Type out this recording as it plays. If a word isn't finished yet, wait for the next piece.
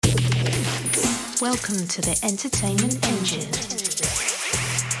Welcome to the Entertainment Engine.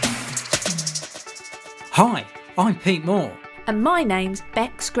 Hi, I'm Pete Moore. And my name's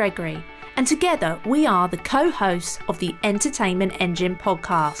Bex Gregory. And together we are the co-hosts of the Entertainment Engine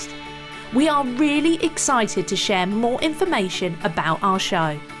podcast. We are really excited to share more information about our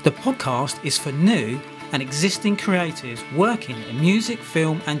show. The podcast is for new and existing creatives working in music,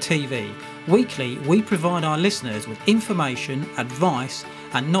 film and TV. Weekly, we provide our listeners with information, advice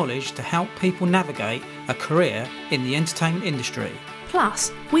and knowledge to help people navigate a career in the entertainment industry. Plus,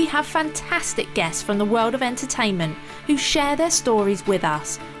 we have fantastic guests from the world of entertainment who share their stories with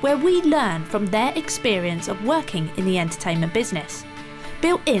us, where we learn from their experience of working in the entertainment business,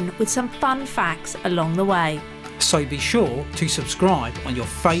 built in with some fun facts along the way. So be sure to subscribe on your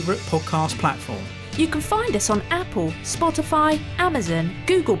favourite podcast platform. You can find us on Apple, Spotify, Amazon,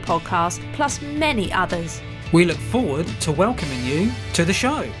 Google Podcasts, plus many others. We look forward to welcoming you to the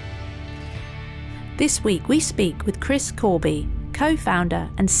show. This week we speak with Chris Korbey, co-founder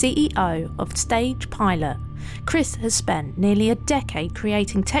and CEO of StagePilot. Chris has spent nearly a decade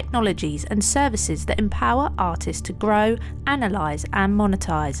creating technologies and services that empower artists to grow, analyse and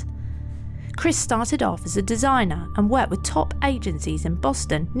monetize. Chris started off as a designer and worked with top agencies in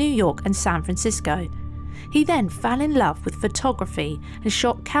Boston, New York and San Francisco. He then fell in love with photography and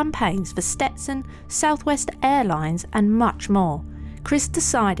shot campaigns for Stetson, Southwest Airlines and much more. Chris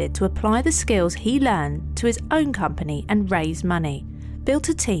decided to apply the skills he learned to his own company and raise money, built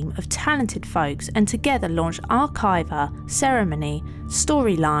a team of talented folks and together launched Archiver, Ceremony,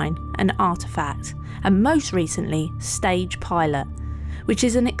 Storyline and Artifact, and most recently StagePilot, which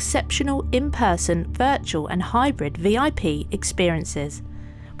is an exceptional in-person, virtual and hybrid VIP experiences.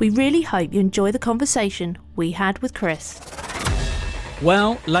 We really hope you enjoy the conversation we had with Chris.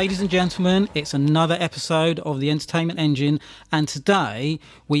 Well, ladies and gentlemen, it's another episode of the Entertainment Engine, and today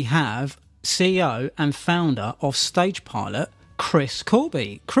we have CEO and founder of StagePilot, Chris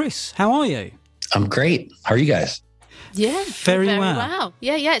Korbey. Chris, how are you? I'm great. How are you guys? Yeah, very well.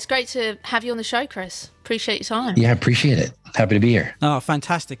 Yeah, it's great to have you on the show, Chris. Appreciate your time. Yeah, appreciate it. Happy to be here. Oh,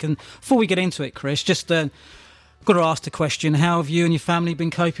 fantastic. And before we get into it, Chris, just got to ask the question, how have you and your family been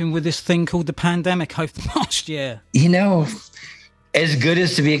coping with this thing called the pandemic over the past year? You know, as good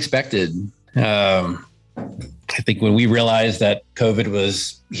as to be expected. I think when we realized that COVID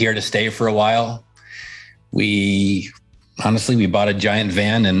was here to stay for a while, we bought a giant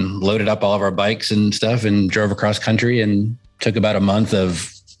van and loaded up all of our bikes and stuff and drove across country and took about a month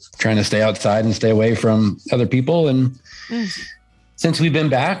of trying to stay outside and stay away from other people. And since we've been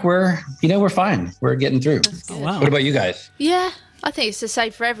back, we're fine. We're getting through. Oh, wow. What about you guys? Yeah, I think it's the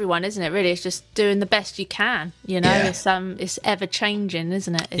same for everyone, isn't it? Really, it's just doing the best you can. Yeah. It's ever changing,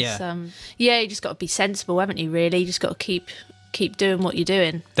 isn't it? You just got to be sensible, haven't you? Really, you just got to keep doing what you're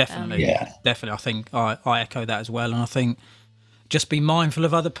doing. Definitely, definitely. I think I echo that as well, and I think just be mindful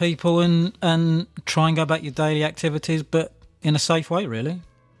of other people and try and go about your daily activities, but in a safe way, really.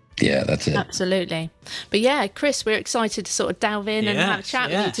 Yeah, that's it. Absolutely. But yeah, Chris, we're excited to sort of delve in and have a chat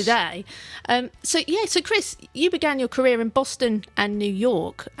with you today. So Chris, you began your career in Boston and New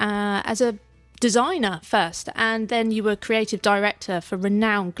York as a designer first, and then you were creative director for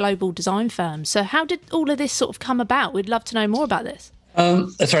renowned global design firms. So how did all of this sort of come about? We'd love to know more about this.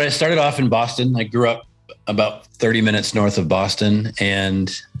 That's right. I started off in Boston. I grew up about 30 minutes north of Boston,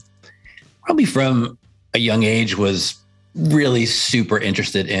 and probably from a young age was really super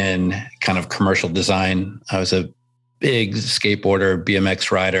interested in kind of commercial design. I was a big skateboarder,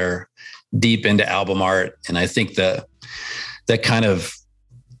 BMX rider, deep into album art. And I think that kind of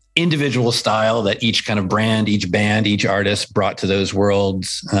individual style that each kind of brand, each band, each artist brought to those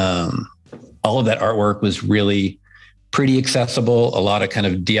worlds, all of that artwork was really pretty accessible, a lot of kind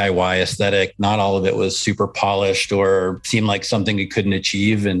of DIY aesthetic. Not all of it was super polished or seemed like something you couldn't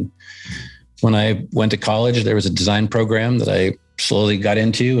achieve. And when I went to college, there was a design program that I slowly got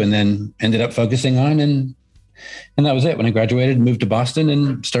into and then ended up focusing on. And that was it. When I graduated, moved to Boston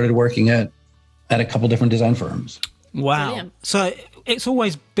and started working at a couple different design firms. Wow. Brilliant. So it's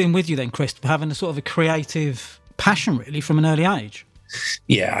always been with you then, Chris, having a sort of a creative passion really from an early age.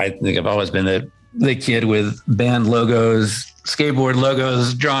 Yeah, I think I've always been the kid with band logos, skateboard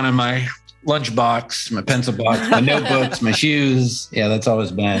logos drawn in my lunchbox, my pencil box, my notebooks, my shoes. Yeah, that's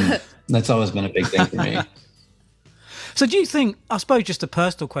always been a big thing for me. So do you think, I suppose just a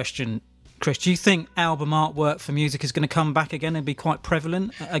personal question, Chris, do you think album artwork for music is going to come back again and be quite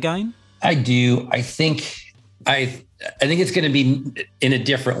prevalent again? I do. I think it's going to be in a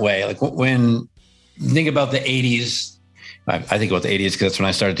different way. Like when you think about the 80s, I think about the 80s because that's when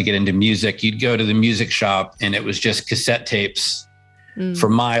I started to get into music. You'd go to the music shop and it was just cassette tapes for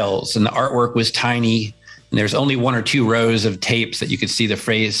miles, and the artwork was tiny. And there's only 1 or 2 rows of tapes that you could see the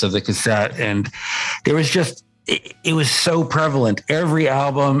face of the cassette. And there was just, it was so prevalent. Every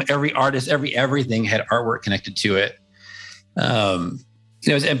album, every artist, everything had artwork connected to it.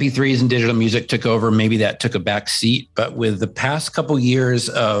 As MP3s and digital music took over, maybe that took a back seat. But with the past couple years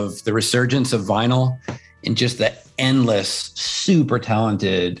of the resurgence of vinyl and just the endless, super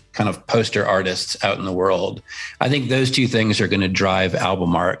talented kind of poster artists out in the world, I think those two things are going to drive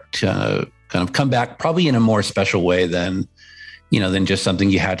album art to kind of come back probably in a more special way than just something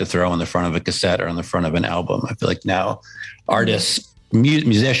you had to throw on the front of a cassette or on the front of an album. I feel like now artists,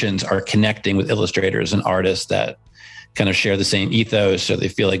 musicians are connecting with illustrators and artists that kind of share the same ethos, so they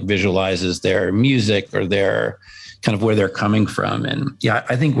feel like visualizes their music or their kind of where they're coming from. And yeah,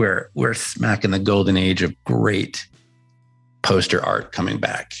 I think we're smack in the golden age of great poster art coming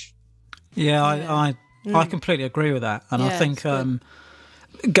back. Yeah, I completely agree with that. And I think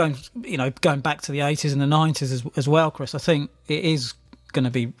going back to the 80s and the 90s as well, Chris, I think it is going to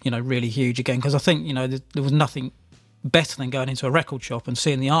be, really huge again, because I think, there was nothing better than going into a record shop and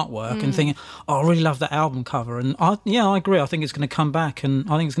seeing the artwork and thinking, I really love that album cover. And I agree. I think it's going to come back, and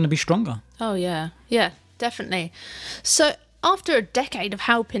I think it's going to be stronger. Oh, yeah. Yeah, definitely. So after a decade of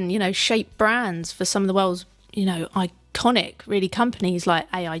helping, shape brands for some of the world's, iconic, really, companies like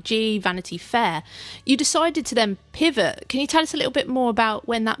AIG, Vanity Fair, you decided to then pivot. Can you tell us a little bit more about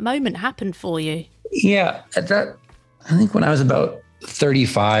when that moment happened for you? Yeah, I think when I was about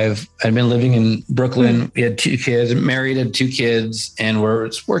 35, I'd been living in Brooklyn. We had 2 kids, married, had 2 kids, and we're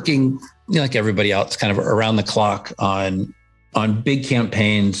working like everybody else, kind of around the clock on big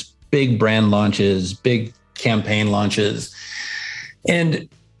campaigns, big brand launches, big campaign launches. And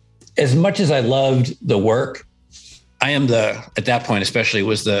as much as I loved the work, I am at that point especially,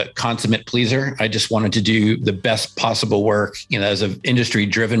 was the consummate pleaser. I just wanted to do the best possible work. As an industry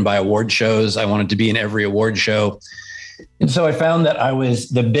driven by award shows, I wanted to be in every award show. And so I found that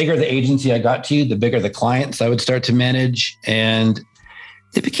the bigger the agency I got to, the bigger the clients I would start to manage. And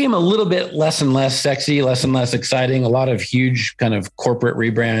it became a little bit less and less sexy, less and less exciting, a lot of huge kind of corporate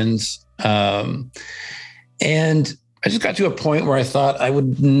rebrands. And I just got to a point where I thought I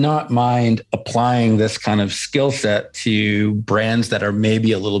would not mind applying this kind of skill set to brands that are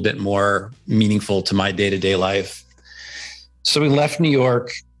maybe a little bit more meaningful to my day-to-day life. So we left New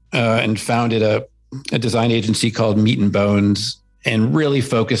York and founded a design agency called Meat and Bones, and really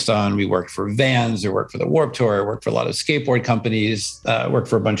focused on, we worked for Vans, or worked for the Warped Tour, worked for a lot of skateboard companies, worked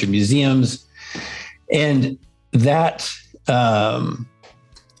for a bunch of museums. And that, that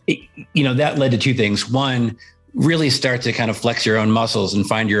led to 2 things. One, really start to kind of flex your own muscles and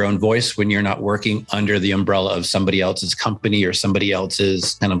find your own voice when you're not working under the umbrella of somebody else's company or somebody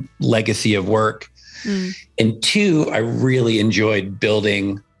else's kind of legacy of work. And 2, I really enjoyed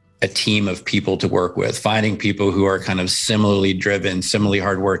building a team of people to work with, finding people who are kind of similarly driven, similarly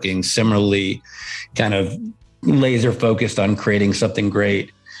hardworking, similarly kind of laser focused on creating something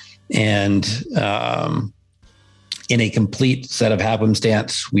great. And in a complete set of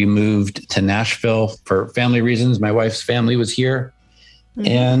happenstance, we moved to Nashville for family reasons. My wife's family was here.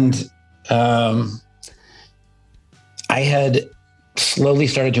 And I had slowly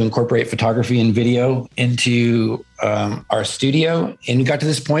started to incorporate photography and video into our studio. And we got to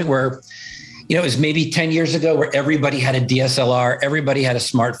this point where, it was maybe 10 years ago, where everybody had a DSLR, everybody had a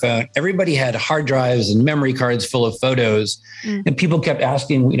smartphone, everybody had hard drives and memory cards full of photos. And people kept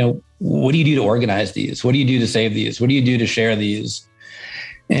asking, what do you do to organize these? What do you do to save these? What do you do to share these?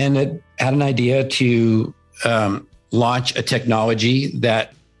 And I had an idea to launch a technology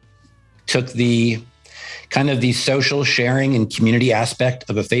that took the kind of the social sharing and community aspect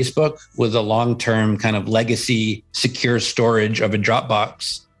of a Facebook with a long-term kind of legacy secure storage of a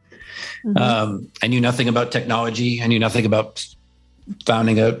Dropbox. I knew nothing about technology. I knew nothing about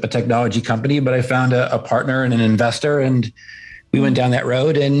founding a technology company, but I found a partner and an investor, and we went down that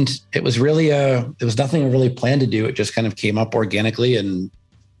road. And it was really, there was nothing I really planned to do. It just kind of came up organically, and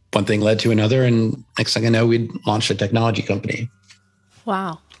one thing led to another. And next thing I know, we'd launched a technology company.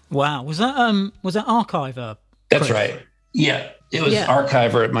 Wow. Was that Archiver? That's right. Yeah. It was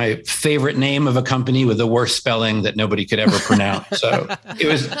Archiver, my favorite name of a company with the worst spelling that nobody could ever pronounce. So it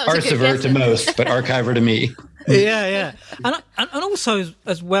was Archiver to most, but Archiver to me. Yeah. And also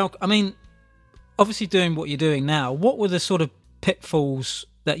as well, I mean, obviously doing what you're doing now, what were the sort of pitfalls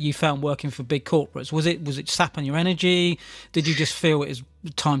that you found working for big corporates? Was it sapping your energy? Did you just feel it was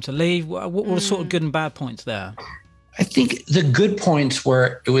time to leave? What were the sort of good and bad points there? I think the good points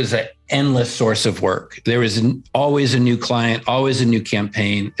were it was an endless source of work. There was always a new client, always a new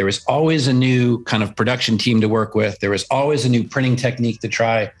campaign. There was always a new kind of production team to work with. There was always a new printing technique to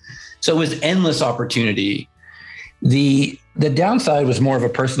try. So it was endless opportunity. The downside was more of a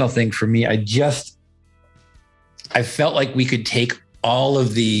personal thing for me. I felt like we could take all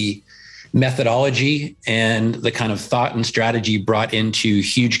of the methodology and the kind of thought and strategy brought into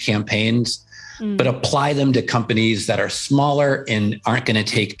huge campaigns, but apply them to companies that are smaller and aren't going to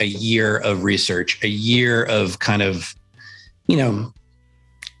take a year of research, a year of kind of,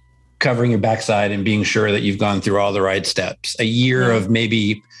 covering your backside and being sure that you've gone through all the right steps, a year of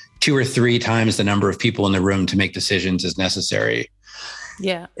maybe 2 or 3 times the number of people in the room to make decisions as necessary.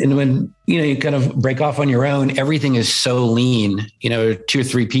 Yeah. And when, you kind of break off on your own, everything is so lean, 2 or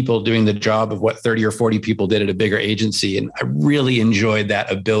 3 people doing the job of what 30 or 40 people did at a bigger agency. And I really enjoyed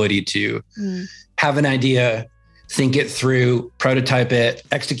that ability to have an idea, think it through, prototype it,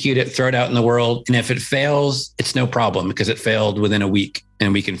 execute it, throw it out in the world. And if it fails, it's no problem because it failed within a week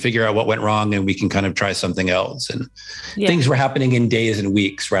and we can figure out what went wrong and we can kind of try something else. And things were happening in days and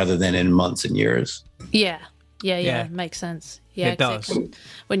weeks rather than in months and years. Yeah. Makes sense. Yeah, it does.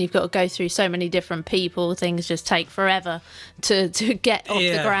 When you've got to go through so many different people, things just take forever to get off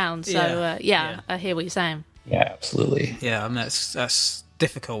the ground. So I hear what you're saying. Yeah, absolutely. Yeah, I mean, that's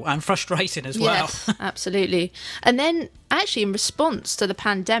difficult and frustrating as well. Yes, absolutely. And then actually in response to the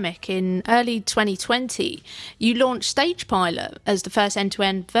pandemic in early 2020, you launched StagePilot as the first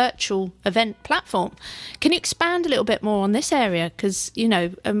end-to-end virtual event platform. Can you expand a little bit more on this area? Because,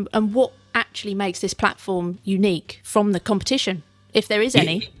 and what actually makes this platform unique from the competition, if there is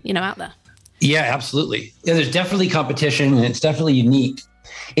any, out there? Yeah, absolutely. Yeah, there's definitely competition and it's definitely unique.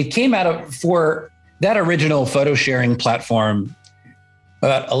 It came out of, for that original photo sharing platform,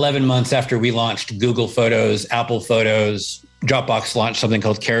 about 11 months after we launched Google Photos, Apple Photos, Dropbox launched something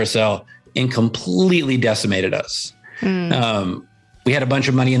called Carousel and completely decimated us. We had a bunch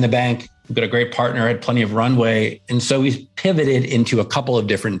of money in the bank. We've got a great partner, had plenty of runway. And so we pivoted into a couple of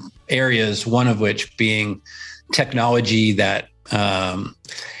different areas, one of which being technology that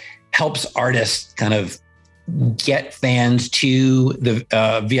helps artists kind of get fans to the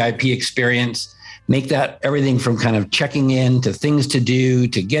VIP experience, make that everything from kind of checking in to things to do,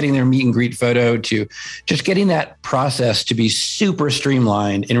 to getting their meet and greet photo, to just getting that process to be super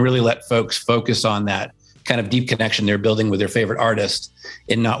streamlined and really let folks focus on that kind of deep connection they're building with their favorite artist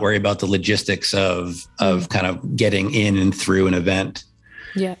and not worry about the logistics of kind of getting in and through an event.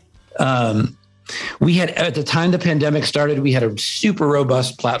 Yeah. We had, at the time the pandemic started, we had a super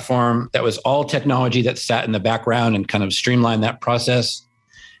robust platform that was all technology that sat in the background and kind of streamlined that process.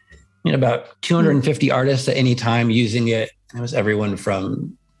 About 250 artists at any time using it. It was everyone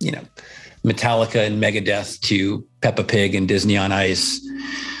from, Metallica and Megadeth to Peppa Pig and Disney on Ice.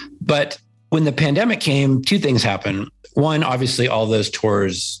 But when the pandemic came, 2 things happened. One, obviously all those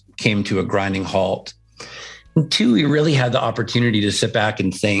tours came to a grinding halt. And 2, we really had the opportunity to sit back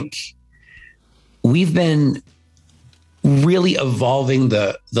and think, we've been really evolving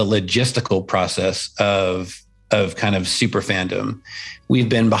the logistical process of kind of super fandom. We've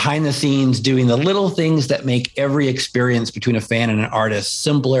been behind the scenes doing the little things that make every experience between a fan and an artist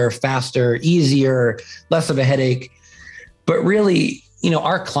simpler, faster, easier, less of a headache. But really,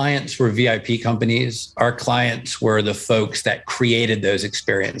 our clients were VIP companies. Our clients were the folks that created those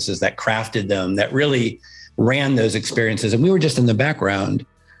experiences, that crafted them, that really ran those experiences. And we were just in the background.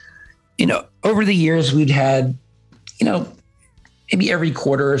 Over the years, we'd had, maybe every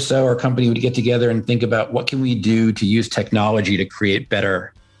quarter or so, our company would get together and think about what can we do to use technology to create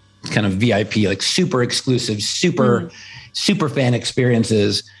better kind of VIP, like super exclusive, super fan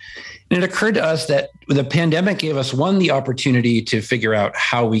experiences. And it occurred to us that the pandemic gave us, one, the opportunity to figure out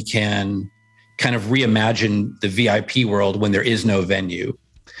how we can kind of reimagine the VIP world when there is no venue.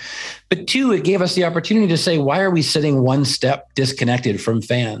 But 2, it gave us the opportunity to say, why are we sitting one step disconnected from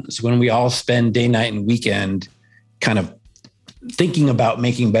fans when we all spend day, night, and weekend kind of thinking about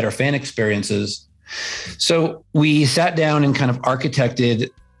making better fan experiences? So we sat down and kind of architected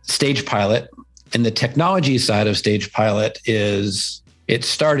StagePilot. And the technology side of StagePilot is, it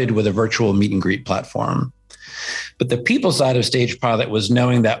started with a virtual meet and greet platform. But the people side of StagePilot was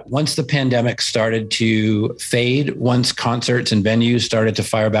knowing that once the pandemic started to fade, once concerts and venues started to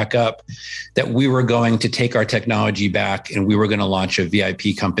fire back up, that we were going to take our technology back and we were going to launch a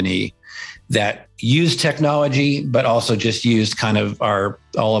VIP company that used technology, but also just used kind of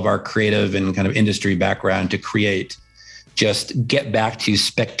all of our creative and kind of industry background to create, just get back to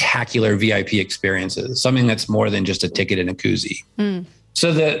spectacular VIP experiences, something that's more than just a ticket and a koozie.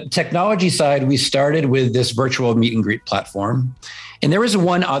 So the technology side, we started with this virtual meet and greet platform. And there was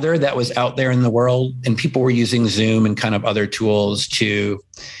one other that was out there in the world, and people were using Zoom and kind of other tools to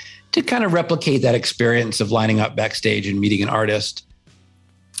kind of replicate that experience of lining up backstage and meeting an artist.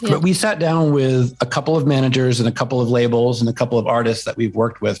 Yeah. But we sat down with a couple of managers and a couple of labels and a couple of artists that we've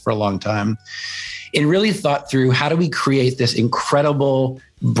worked with for a long time and really thought through, how do we create this incredible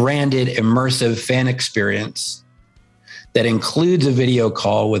branded immersive fan experience that includes a video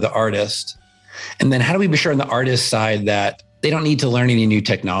call with the artist? And then how do we be sure on the artist side that they don't need to learn any new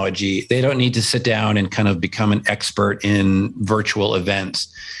technology, they don't need to sit down and kind of become an expert in virtual events,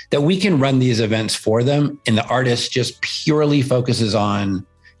 that we can run these events for them and the artist just purely focuses on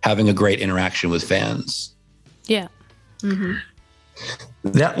having a great interaction with fans? Yeah. Mm-hmm.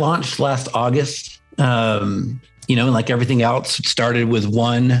 That launched last August. Like everything else, it started with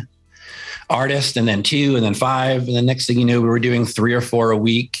one artist and then two and then five. And the next thing you know, we were doing 3 or 4 a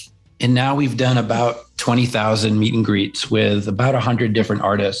week. And now we've done about 20,000 meet and greets with about 100 different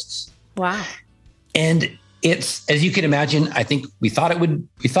artists. Wow. And it's, as you can imagine, I think we thought it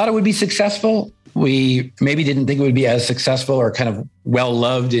would be successful. We maybe didn't think it would be as successful or kind of well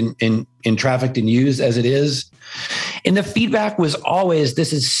loved and trafficked and used as it is. And the feedback was always,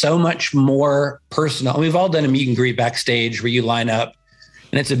 this is so much more personal. We've all done a meet and greet backstage where you line up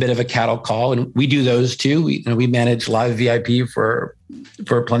and it's a bit of a cattle call. And we do those too. We manage live VIP for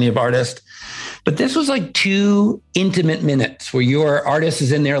plenty of artists. But this was like 2 intimate minutes where your artist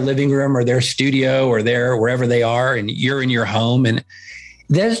is in their living room or their studio or wherever they are, and you're in your home. And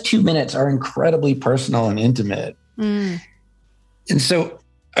those 2 minutes are incredibly personal and intimate. Mm. And so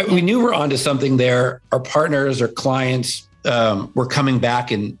we knew we're onto something there. Our partners or clients were coming back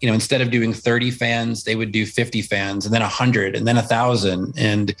and, instead of doing 30 fans, they would do 50 fans and then 100 and then 1,000.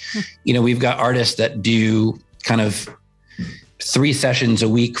 And, we've got artists that do kind of 3 sessions a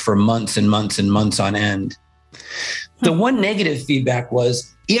week for months and months and months on end. The one negative feedback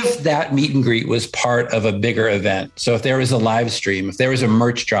was if that meet and greet was part of a bigger event. So if there was a live stream, if there was a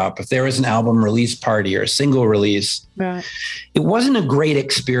merch drop, if there was an album release party or a single release, right, it wasn't a great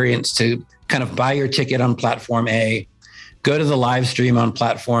experience to kind of buy your ticket on platform A, go to the live stream on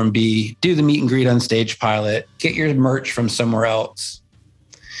platform B, do the meet and greet on StagePilot, get your merch from somewhere else.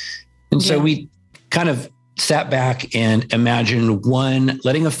 And so we kind of sat back and imagined, one,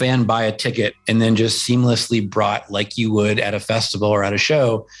 letting a fan buy a ticket and then just seamlessly brought, like you would at a festival or at a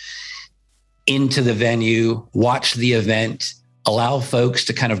show, into the venue, watch the event, allow folks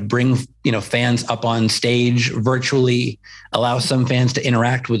to kind of bring, fans up on stage virtually, allow some fans to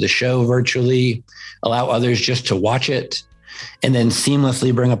interact with the show virtually, allow others just to watch it, and then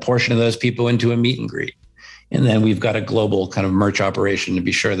seamlessly bring a portion of those people into a meet and greet. And then we've got a global kind of merch operation to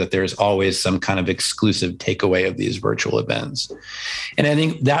be sure that there's always some kind of exclusive takeaway of these virtual events. And I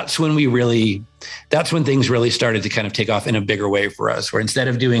think that's when things really started to kind of take off in a bigger way for us, where instead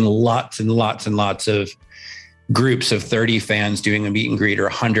of doing lots and lots and lots of groups of 30 fans doing a meet and greet or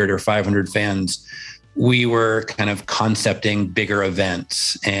 100 or 500 fans, we were kind of concepting bigger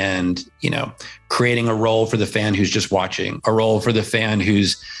events and, creating a role for the fan who's just watching, a role for the fan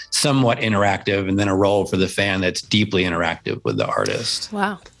who's somewhat interactive, and then a role for the fan that's deeply interactive with the artist.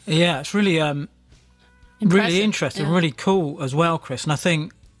 Wow. Yeah, it's really, really interesting, really cool as well, Chris. And I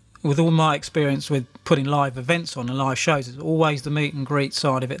think with all my experience with putting live events on and live shows, it's always the meet and greet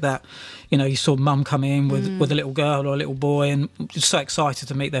side of it that, you saw mum come in with a little girl or a little boy and just so excited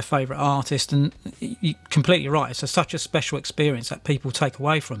to meet their favourite artist. And you're completely right. It's such a special experience that people take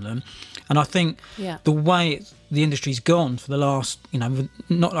away from them. And I think the way the industry's gone for the last,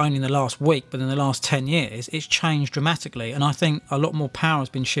 not only in the last week, but in the last 10 years, it's changed dramatically. And I think a lot more power has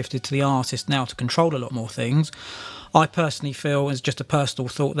been shifted to the artist now to control a lot more things. I personally feel, as just a personal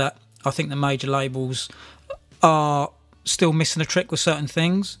thought, that I think the major labels are still missing a trick with certain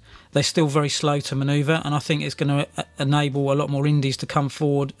things. They're still very slow to manoeuvre, and I think it's going to enable a lot more indies to come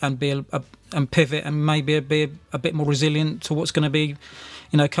forward and be and pivot and maybe be a bit more resilient to what's going to be,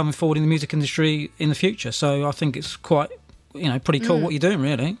 coming forward in the music industry in the future. So I think it's quite, pretty cool what you're doing,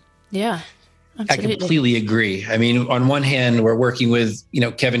 really. Yeah. Absolutely. I completely agree. I mean, on one hand, we're working with,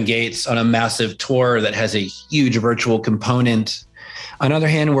 Kevin Gates on a massive tour that has a huge virtual component. On the other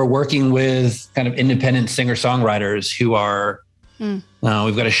hand, we're working with kind of independent singer-songwriters who are,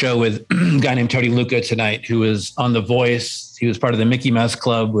 we've got a show with a guy named Tony Luca tonight, who was on The Voice. He was part of the Mickey Mouse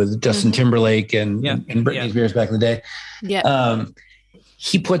Club with Justin Timberlake and Britney Spears back in the day. Yeah.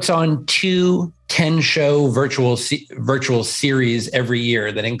 he puts on 2 10-show virtual series every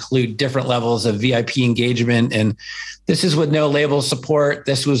year that include different levels of VIP engagement. And this is with no label support.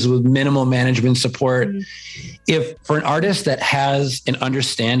 This was with minimal management support. If for an artist that has an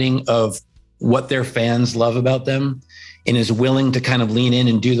understanding of what their fans love about them and is willing to kind of lean in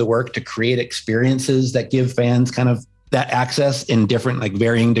and do the work to create experiences that give fans kind of that access in different, like,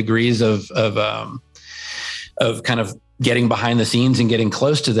 varying degrees of kind of getting behind the scenes and getting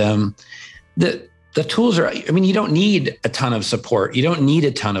close to them, the tools are, I mean, you don't need a ton of support. You don't need a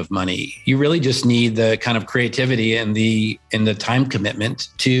ton of money. You really just need the kind of creativity and the time commitment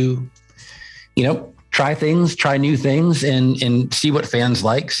to, try things, try new things, and see what fans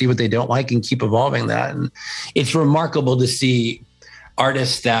like, see what they don't like, and keep evolving that. And it's remarkable to see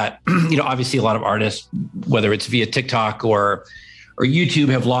artists that, obviously a lot of artists, whether it's via TikTok or YouTube,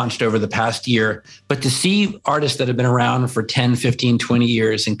 have launched over the past year, but to see artists that have been around for 10, 15, 20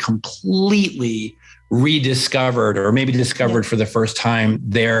 years and completely rediscovered, or maybe discovered for the first time,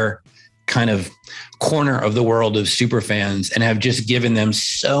 their kind of corner of the world of super fans, and have just given them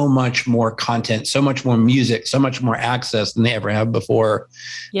so much more content, so much more music, so much more access than they ever have before.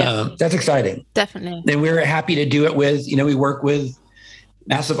 That's exciting. Definitely. And we're happy to do it with, we work with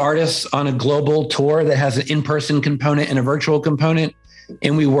massive artists on a global tour that has an in-person component and a virtual component.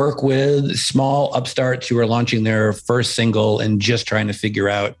 And we work with small upstarts who are launching their first single and just trying to figure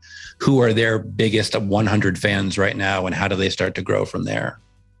out who are their biggest 100 fans right now and how do they start to grow from there.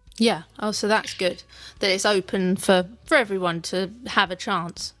 Yeah. Oh, so that's good that it's open for everyone to have a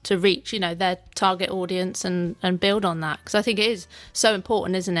chance to reach, their target audience and build on that. Because I think it is so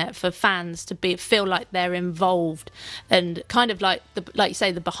important, isn't it, for fans to feel like they're involved and kind of like you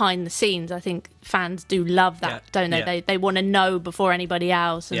say, the behind the scenes. I think fans do love that, don't they? Yeah. They want to know before anybody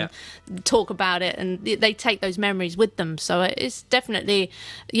else and talk about it, and they take those memories with them. So it's definitely,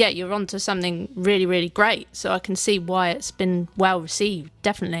 you're onto something really, really great. So I can see why it's been well received.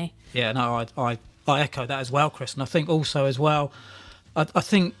 Definitely. Yeah, no, I echo that as well, Chris. And I think also as well, I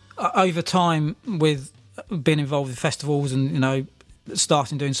think over time with being involved with festivals and,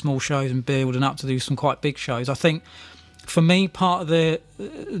 starting doing small shows and building up to do some quite big shows, I think for me, part of the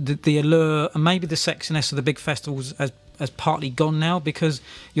allure and maybe the sexiness of the big festivals has partly gone now, because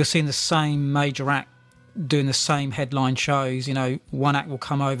you're seeing the same major act doing the same headline shows. One act will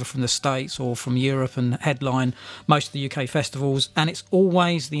come over from the States or from Europe and headline most of the UK festivals, and it's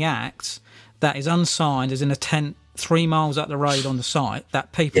always the act that is unsigned, is in a tent 3 miles up the road on the site,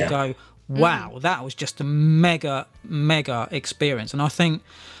 that people go, wow, that was just a mega experience. And I think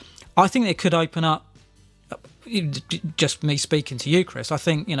it could open up, just me speaking to you, Chris, I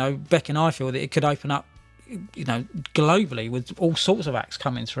think, Beck and I feel that it could open up, globally, with all sorts of acts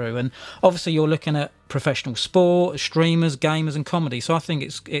coming through. And obviously you're looking at professional sport, streamers, gamers and comedy. So I think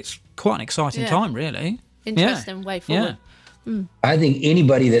it's quite an exciting time, really. Interesting way forward. I think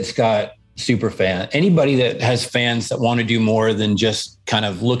anybody that's got super fan, anybody that has fans that want to do more than just kind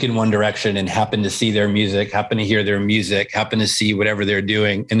of look in one direction and happen to see their music, happen to hear their music, happen to see whatever they're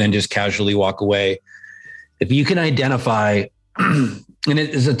doing, and then just casually walk away. If you can identify, and it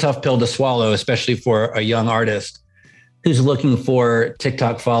is a tough pill to swallow, especially for a young artist who's looking for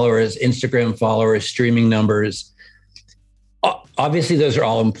TikTok followers, Instagram followers, streaming numbers. Obviously, those are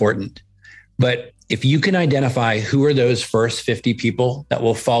all important. But if you can identify who are those first 50 people that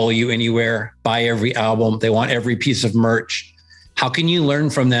will follow you anywhere, buy every album, they want every piece of merch, how can you learn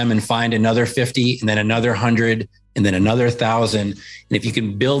from them and find another 50 and then another 100 and then another 1,000? And if you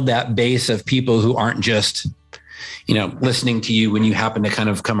can build that base of people who aren't just, listening to you when you happen to kind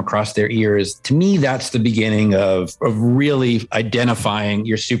of come across their ears, to me, that's the beginning of really identifying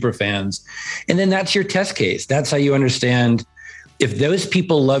your super fans. And then that's your test case. That's how you understand if those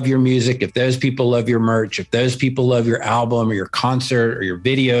people love your music, if those people love your merch, if those people love your album or your concert or your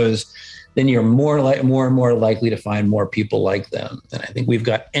videos, then you're more and more likely to find more people like them. And I think we've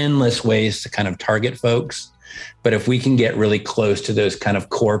got endless ways to kind of target folks. But if we can get really close to those kind of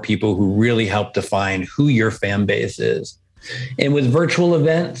core people who really help define who your fan base is. And with virtual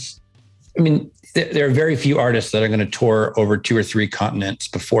events, I mean, there are very few artists that are going to tour over 2 or 3 continents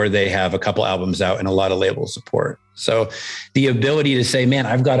before they have a couple albums out and a lot of label support. So the ability to say, man,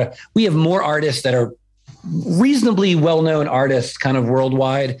 we have more artists that are reasonably well-known artists kind of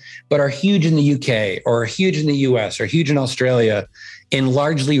worldwide, but are huge in the UK or huge in the US or huge in Australia and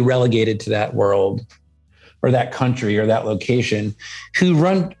largely relegated to that world or that country or that location, who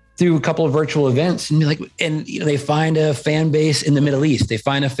run through a couple of virtual events and be like, they find a fan base in the Middle East. They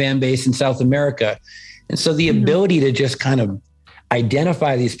find a fan base in South America. And so the ability to just kind of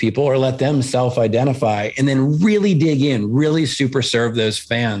identify these people or let them self-identify, and then really dig in, really super serve those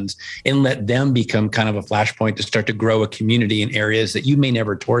fans and let them become kind of a flashpoint to start to grow a community in areas that you may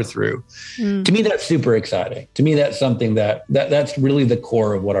never tour through. To me, that's super exciting. To me, that's something that's really the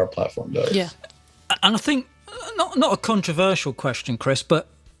core of what our platform does. Yeah. And I think, not a controversial question, Chris, but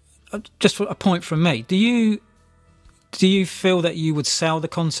just a point from me. Do you feel that you would sell the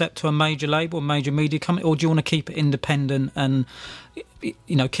concept to a major label, a major media company, or do you want to keep it independent and,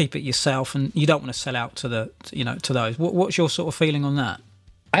 keep it yourself, and you don't want to sell out to to those? What's your sort of feeling on that?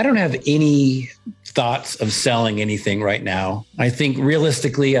 I don't have any thoughts of selling anything right now. I think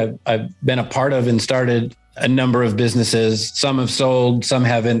realistically, I've been a part of and started a number of businesses. Some have sold, some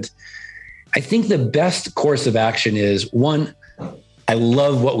haven't. I think the best course of action is, one, I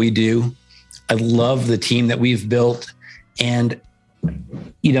love what we do. I love the team that we've built. And,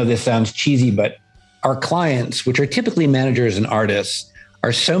 this sounds cheesy, but our clients, which are typically managers and artists,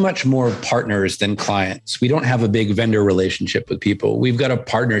 are so much more partners than clients. We don't have a big vendor relationship with people. We've got a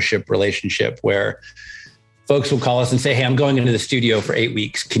partnership relationship where folks will call us and say, hey, I'm going into the studio for 8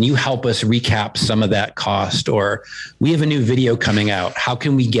 weeks. Can you help us recap some of that cost? Or we have a new video coming out. How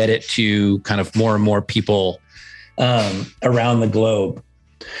can we get it to kind of more and more people around the globe?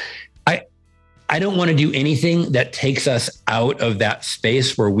 I don't want to do anything that takes us out of that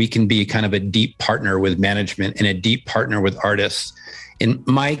space where we can be kind of a deep partner with management and a deep partner with artists. And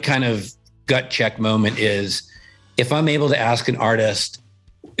my kind of gut check moment is, if I'm able to ask an artist,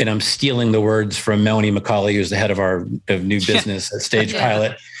 and I'm stealing the words from Melanie McCauley, who's the head of new business at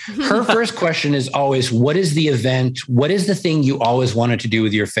StagePilot. Her first question is always, what is the event? What is the thing you always wanted to do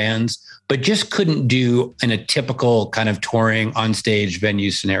with your fans, but just couldn't do in a typical kind of touring on stage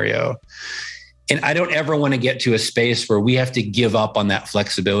venue scenario? And I don't ever want to get to a space where we have to give up on that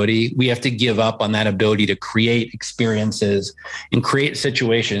flexibility. We have to give up on that ability to create experiences and create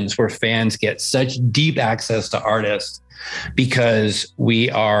situations where fans get such deep access to artists because we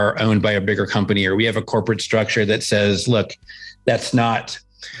are owned by a bigger company, or we have a corporate structure that says, look, that's not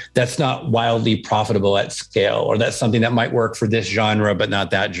wildly profitable at scale, or that's something that might work for this genre, but not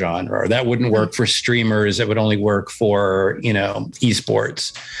that genre, or that wouldn't work for streamers. It would only work for,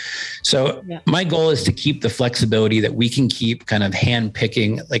 esports. So my goal is to keep the flexibility that we can keep kind of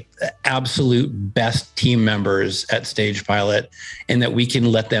handpicking like the absolute best team members at StagePilot, and that we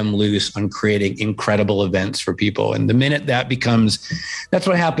can let them loose on creating incredible events for people. And the minute that's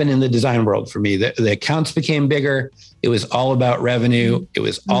what happened in the design world for me. The accounts became bigger. It was all about revenue. It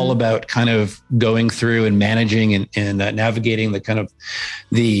was all about kind of going through and managing and navigating the kind of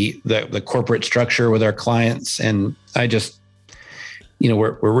the corporate structure with our clients. And I just,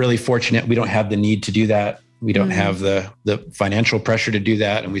 we're really fortunate. We don't have the need to do that. We don't have the financial pressure to do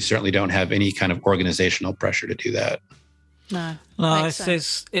that. And we certainly don't have any kind of organizational pressure to do that. No,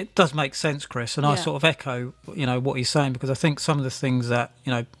 it does make sense, Chris. And I sort of echo, what you're saying, because I think some of the things that,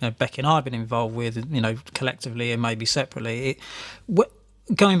 Becky and I have been involved with, collectively and maybe separately,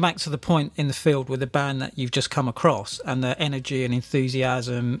 going back to the point in the field with the band that you've just come across, and their energy and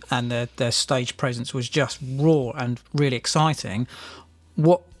enthusiasm and their stage presence was just raw and really exciting.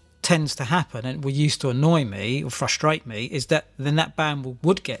 What tends to happen, and what used to annoy me or frustrate me, is that then that band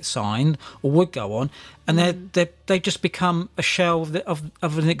would get signed or would go on, and they just become a shell of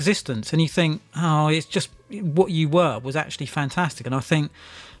an existence, and you think, oh, it's just what you were was actually fantastic. And I think,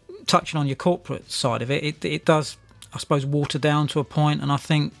 touching on your corporate side of it does, I suppose, water down to a point, and I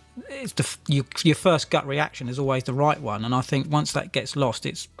think it's your first gut reaction is always the right one, and I think once that gets lost,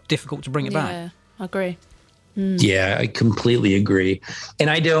 it's difficult to bring it back. Yeah, I agree. Yeah, I completely agree. And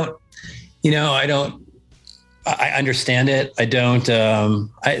I understand it. I don't,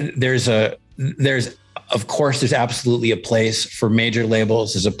 of course, there's absolutely a place for major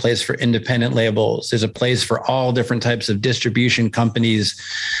labels. There's a place for independent labels. There's a place for all different types of distribution companies.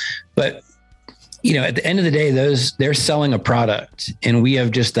 But, at the end of the day, they're selling a product, and we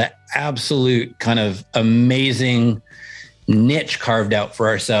have just that absolute kind of amazing niche carved out for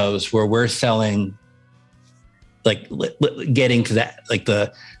ourselves where we're selling, like getting to that, like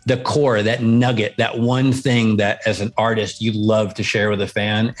the core, that nugget, that one thing that as an artist you love to share with a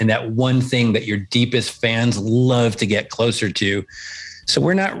fan, and that one thing that your deepest fans love to get closer to. So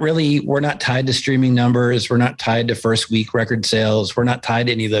we're not tied to streaming numbers. We're not tied to first week record sales. We're not tied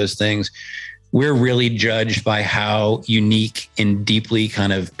to any of those things. We're really judged by how unique and deeply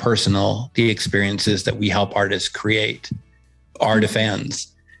kind of personal the experiences that we help artists create are to fans.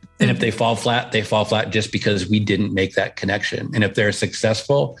 And if they fall flat, they fall flat just because we didn't make that connection. And if they're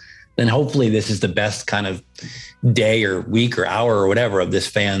successful, then hopefully this is the best kind of day or week or hour or whatever of this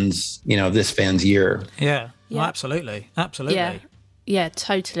fan's year. Yeah, well, absolutely. Yeah. Yeah,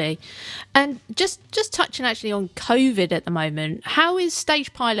 totally. And just touching actually on COVID at the moment, how is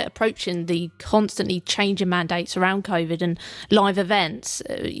StagePilot approaching the constantly changing mandates around COVID and live events?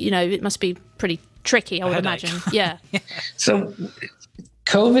 It must be pretty tricky, I would imagine. Yeah. So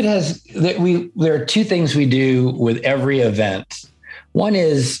COVID there are two things we do with every event. One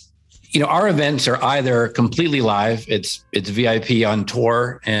is, our events are either completely live, it's VIP on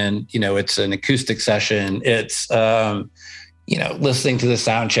tour, and, it's an acoustic session. It's, listening to the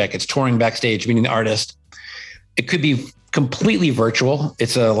sound check. It's touring backstage, meeting the artist. It could be completely virtual.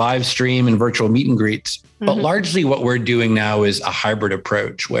 It's a live stream and virtual meet and greets. Mm-hmm. But largely what we're doing now is a hybrid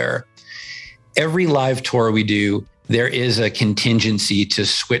approach where every live tour we do, there is a contingency to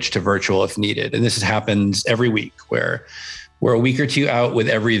switch to virtual if needed. And this happens every week where we're a week or two out with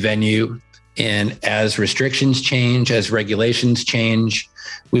every venue. And as restrictions change, as regulations change,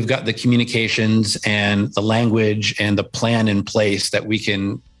 we've got the communications and the language and the plan in place that we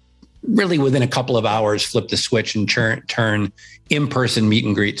can really within a couple of hours flip the switch and turn in-person meet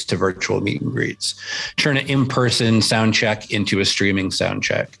and greets to virtual meet and greets, turn an in-person sound check into a streaming sound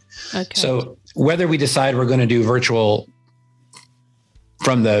check. Okay. So whether we decide we're going to do virtual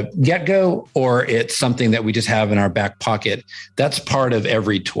from the get-go or it's something that we just have in our back pocket, that's part of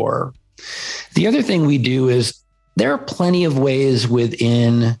every tour. The other thing we do is there are plenty of ways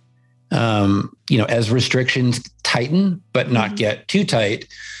within, as restrictions tighten, but not get too tight,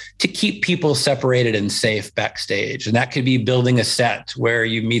 to keep people separated and safe backstage. And that could be building a set where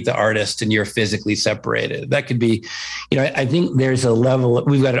you meet the artist and you're physically separated. That could be, I think there's a level,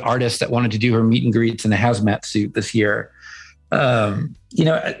 we've got an artist that wanted to do her meet and greets in a hazmat suit this year.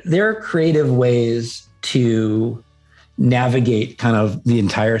 There are creative ways to navigate kind of the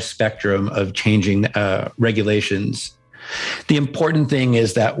entire spectrum of changing regulations. The important thing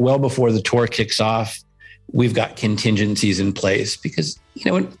is that well before the tour kicks off, we've got contingencies in place because,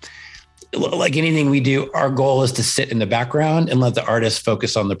 like anything we do, our goal is to sit in the background and let the artist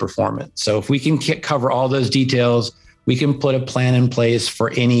focus on the performance. So if we can cover all those details, we can put a plan in place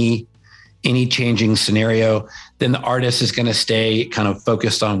for any changing scenario, then the artist is going to stay kind of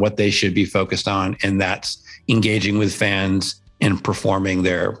focused on what they should be focused on. And that's engaging with fans and performing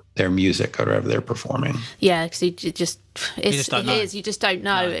their music or whatever they're performing. Yeah, because you just don't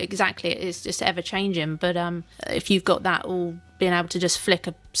know exactly. It's just ever changing. But if you've got that all being able to just flick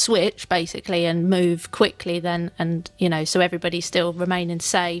a switch basically and move quickly, then so everybody's still remaining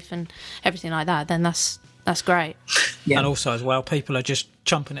safe and everything like that, then that's great. Yeah. And also as well, people are just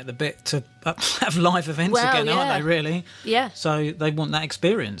chomping at the bit to have live events again, aren't they? Really? Yeah. So they want that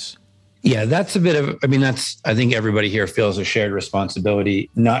experience. Yeah, that's a bit of, I think everybody here feels a shared responsibility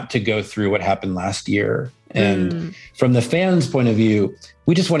not to go through what happened last year. And from the fans' point of view,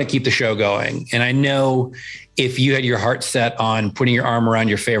 we just want to keep the show going. And I know if you had your heart set on putting your arm around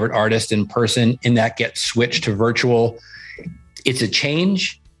your favorite artist in person and that gets switched to virtual, it's a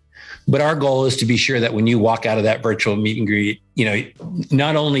change. But our goal is to be sure that when you walk out of that virtual meet and greet,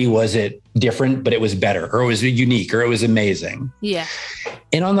 not only was it different, but it was better or it was unique or it was amazing. Yeah.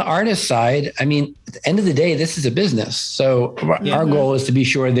 And on the artist side, at the end of the day, this is a business. So our goal is to be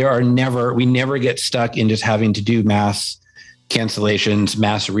sure we never get stuck in just having to do mass cancellations,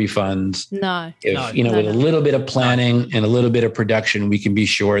 mass refunds. With a little bit of planning and a little bit of production, we can be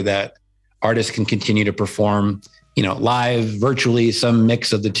sure that artists can continue to perform live, virtually, some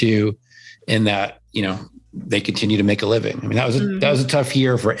mix of the two, and that, they continue to make a living. That was a tough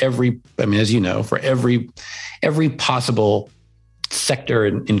year for every, as you know, for every possible sector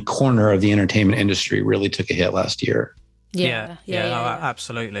and corner of the entertainment industry really took a hit last year. Yeah,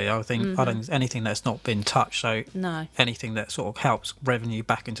 absolutely. I think I don't think anything that's not been touched. So anything that sort of helps revenue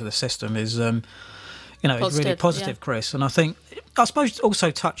back into the system is, it's really positive, Chris. And I suppose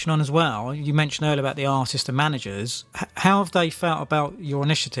also touching on as well, you mentioned earlier about the artists and managers. How have they felt about your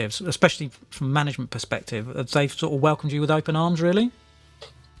initiatives, especially from a management perspective? Have they sort of welcomed you with open arms, really?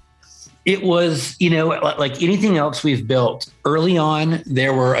 It was, like anything else we've built early on,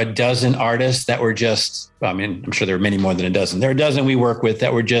 there were a dozen artists that were just, I'm sure there were many more than a dozen. There are a dozen we work with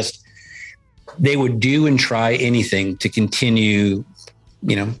that were just, they would do and try anything to continue,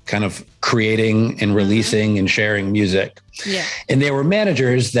 kind of creating and releasing and sharing music. Yeah. And there were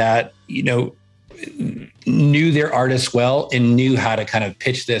managers that, knew their artists well and knew how to kind of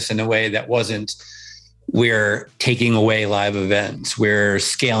pitch this in a way that wasn't, we're taking away live events, we're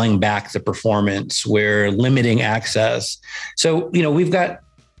scaling back the performance, we're limiting access. So, we've got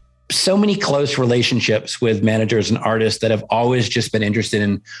so many close relationships with managers and artists that have always just been interested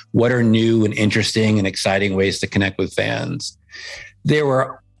in what are new and interesting and exciting ways to connect with fans. There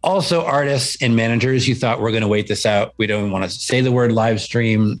were also artists and managers who thought we're going to wait this out. We don't want to say the word live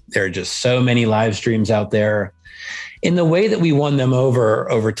stream. There are just so many live streams out there. And the way that we won them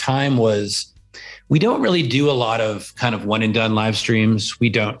over time was we don't really do a lot of kind of one and done live streams. We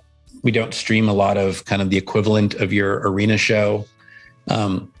don't stream a lot of kind of the equivalent of your arena show.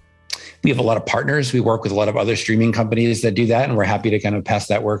 We have a lot of partners. We work with a lot of other streaming companies that do that, and we're happy to kind of pass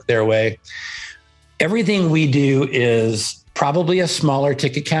that work their way. Everything we do is probably a smaller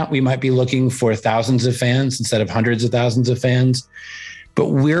ticket count. We might be looking for thousands of fans instead of hundreds of thousands of fans. But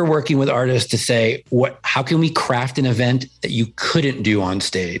we're working with artists to say, how can we craft an event that you couldn't do on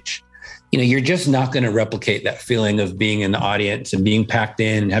stage? You're just not going to replicate that feeling of being in the audience and being packed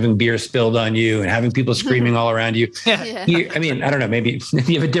in and having beer spilled on you and having people screaming all around you. Yeah. I don't know, maybe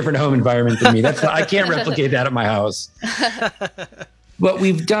you have a different home environment than me. I can't replicate that at my house. But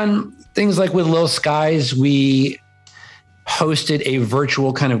we've done things like with Lil Skies, we hosted a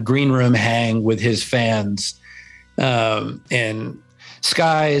virtual kind of green room hang with his fans. And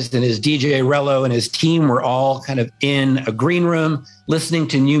Skies and his DJ Rello and his team were all kind of in a green room listening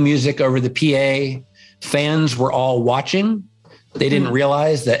to new music over the PA. Fans were all watching. They didn't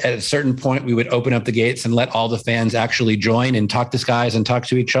realize that at a certain point we would open up the gates and let all the fans actually join and talk to Skies and talk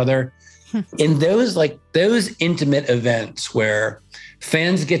to each other. In those intimate events where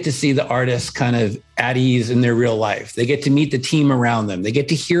fans get to see the artists kind of at ease in their real life, they get to meet the team around them, they get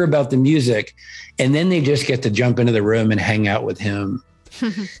to hear about the music, and then they just get to jump into the room and hang out with him.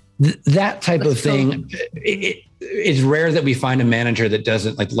 That type of thing, it's rare that we find a manager that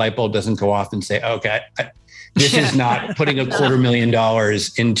doesn't, like, light bulb doesn't go off and say, okay, this is not putting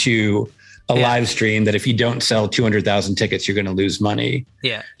 $250,000 into a live stream that if you don't sell 200,000 tickets, you're going to lose money.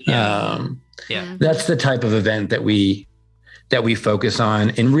 That's the type of event that we focus on.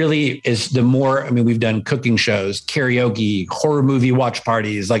 And really is we've done cooking shows, karaoke, horror movie watch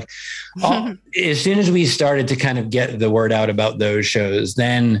parties. Like as soon as we started to kind of get the word out about those shows,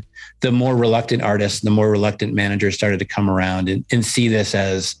 then the more reluctant artists, the more reluctant managers started to come around and see this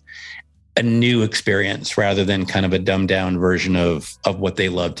as a new experience rather than kind of a dumbed down version of what they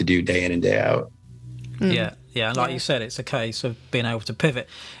love to do day in and day out. Yeah, and like you said, it's a case of being able to pivot.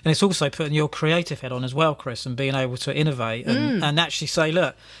 And it's also putting your creative head on as well, Chris, and being able to innovate and actually say,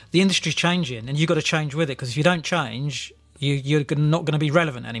 look, the industry's changing and you've got to change with it, because if you don't change, you're not going to be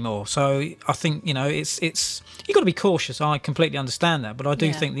relevant anymore. So I think, it's you've got to be cautious. I completely understand that. But I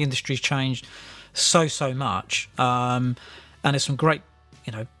do think the industry's changed so much. And there's some great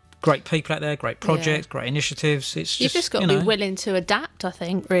people out there, great projects, great initiatives. You've just got to be willing to adapt, I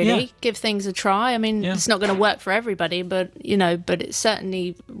think, really. Yeah. Give things a try. I mean, it's not going to work for everybody, but it's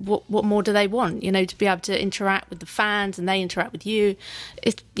certainly, what more do they want? To be able to interact with the fans and they interact with you.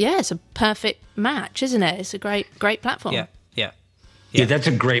 It's a perfect match, isn't it? It's a great platform. Yeah, that's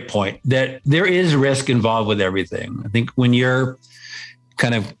a great point. That there is risk involved with everything. I think when you're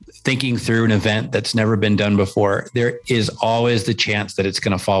kind of thinking through an event that's never been done before, there is always the chance that it's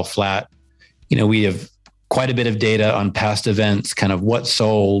going to fall flat. We have quite a bit of data on past events, kind of what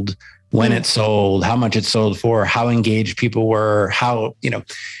sold, when it sold, how much it sold for, how engaged people were, how,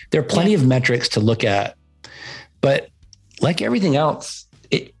 there are plenty of metrics to look at. But like everything else,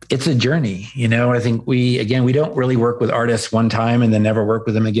 it's a journey. I think we don't really work with artists one time and then never work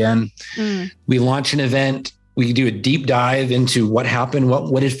with them again. We launch an event. We do a deep dive into what happened.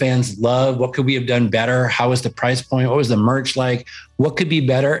 What did fans love? What could we have done better? How was the price point? What was the merch like? What could be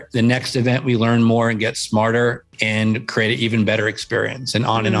better? The next event, we learn more and get smarter and create an even better experience, and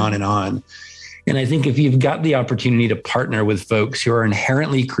on and on and on. And I think if you've got the opportunity to partner with folks who are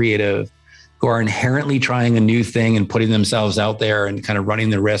inherently creative, who are inherently trying a new thing and putting themselves out there and kind of running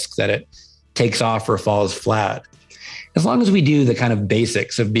the risk that it takes off or falls flat, as long as we do the kind of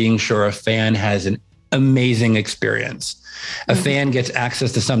basics of being sure a fan has an amazing experience, a fan gets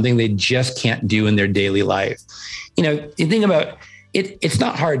access to something they just can't do in their daily life. You think about it, it's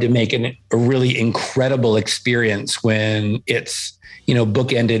not hard to make a really incredible experience when it's,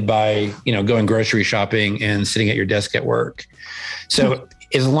 bookended by, going grocery shopping and sitting at your desk at work. So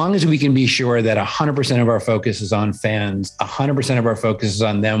as long as we can be sure that 100% of our focus is on fans, 100% of our focus is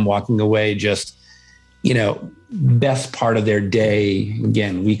on them walking away just, best part of their day,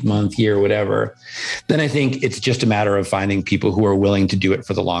 again, week, month, year, whatever, then I think it's just a matter of finding people who are willing to do it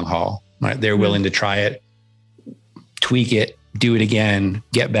for the long haul, right? They're willing to try it, tweak it, do it again,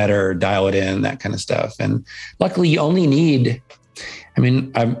 get better, dial it in, that kind of stuff. And luckily you only need,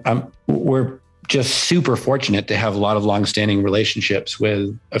 we're just super fortunate to have a lot of longstanding relationships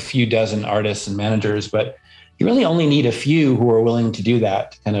with a few dozen artists and managers, but you really only need a few who are willing to do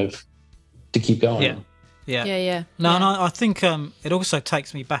that to keep going. Yeah. No, and I think it also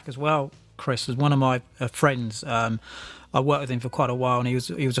takes me back as well, Chris, as one of my friends. I worked with him for quite a while, and he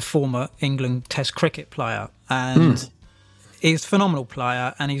was a former England Test cricket player, and he's a phenomenal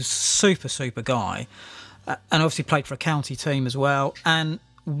player, and he's a super guy, and obviously played for a county team as well. And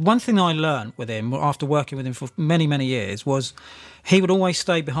one thing I learned with him after working with him for many years was he would always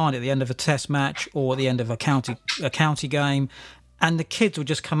stay behind at the end of a Test match or at the end of a county game. And the kids would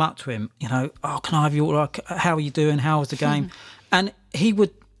just come up to him, oh, can I have your, how are you doing? How was the game? And he would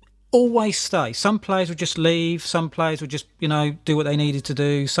always stay. Some players would just leave. Some players would just, do what they needed to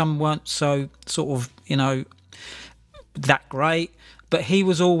do. Some weren't so sort of, that great. But he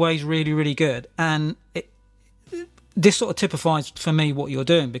was always really good. And this sort of typifies for me what you're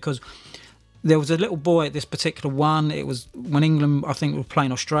doing, because there was a little boy at this particular one. It was when England, I think, were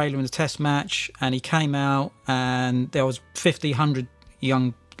playing Australia in the Test match, and he came out, and there was 50, 100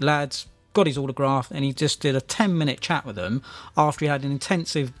 young lads, got his autograph, and he just did a 10-minute chat with them after he had an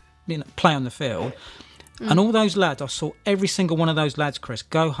intensive play on the field. And all those lads, I saw every single one of those lads, Chris,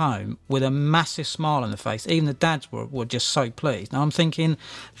 go home with a massive smile on their face. Even the dads were just so pleased. Now I'm thinking,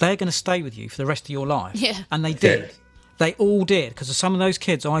 they're going to stay with you for the rest of your life. Yeah. And they did. They all did, because some of those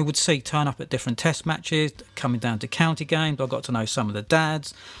kids I would see turn up at different Test matches, coming down to county games. I got to know some of the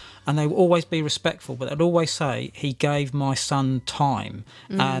dads, and they would always be respectful, but they'd always say, he gave my son time,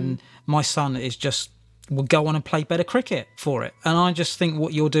 and my son will go on and play better cricket for it. And I just think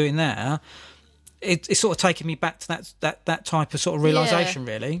what you're doing there, it's sort of taking me back to that type of sort of realisation,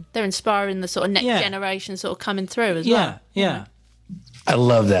 really. They're inspiring the sort of next generation sort of coming through as well. Yeah. I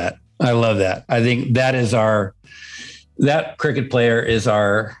love that. I think that cricket player is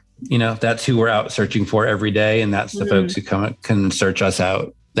our, that's who we're out searching for every day. And that's the folks who can search us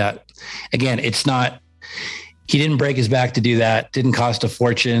out. That, again, it's not, he didn't break his back to do that. Didn't cost a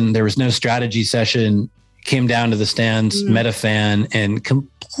fortune. There was no strategy session. Came down to the stands, met a fan, and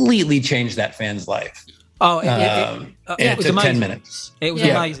completely changed that fan's life. Oh, it was amazing. 10 minutes. It was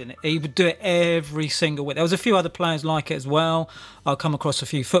amazing. He would do it every single week. There was a few other players like it as well. I'll come across a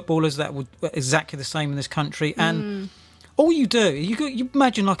few footballers that were exactly the same in this country. And all you do, you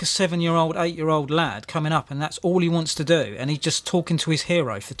imagine like a 7-year-old, 8-year-old lad coming up, and that's all he wants to do. And he's just talking to his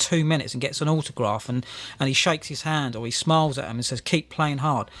hero for 2 minutes and gets an autograph, and he shakes his hand, or he smiles at him and says, keep playing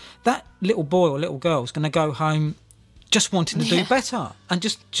hard. That little boy or little girl is going to go home just wanting to do better, and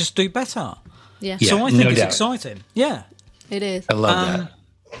just do better. Yeah. So I think it's exciting. Yeah. It is. I love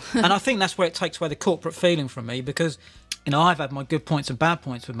that. And I think that's where it takes away the corporate feeling from me, because I've had my good points and bad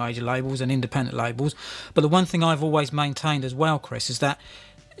points with major labels and independent labels, but the one thing I've always maintained as well, Chris, is that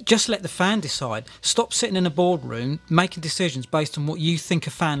just let the fan decide. Stop sitting in a boardroom making decisions based on what you think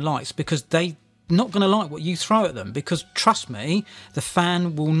a fan likes, because they're not going to like what you throw at them. Because trust me, the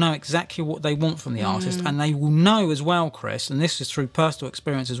fan will know exactly what they want from the artist, and they will know as well, Chris, and this is through personal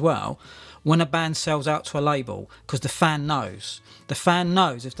experience as well, when a band sells out to a label, because the fan knows. The fan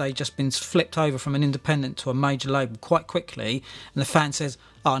knows if they've just been flipped over from an independent to a major label quite quickly, and the fan says,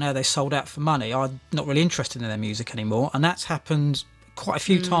 oh, no, they sold out for money. I'm not really interested in their music anymore. And that's happened quite a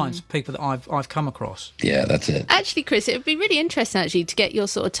few times, people that I've come across. Yeah, that's it. Actually, Chris, it would be really interesting actually to get your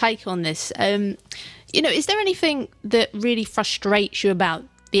sort of take on this. Is there anything that really frustrates you about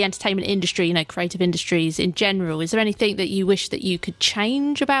the entertainment industry, creative industries in general? Is there anything that you wish that you could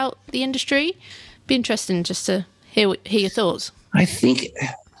change about the industry? Be interesting just to hear your thoughts. I think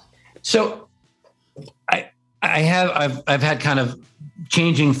so. I've had kind of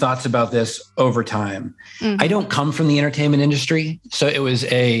changing thoughts about this over time. I don't come from the entertainment industry, so it was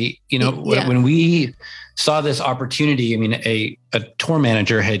when we saw this opportunity. I mean, a tour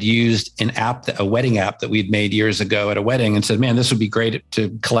manager had used a wedding app that we'd made years ago at a wedding, and said, "Man, this would be great to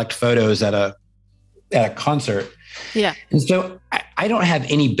collect photos at a concert." Yeah. And so I don't have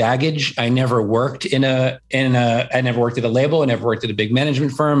any baggage. I never worked I never worked at a label. I never worked at a big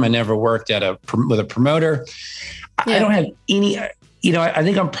management firm. I never worked with a promoter. Yeah. I don't have any, I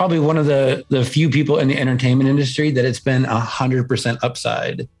think I'm probably one of the few people in the entertainment industry that it's been 100%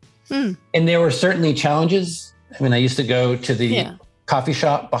 upside. And there were certainly challenges. I mean, I used to go to the coffee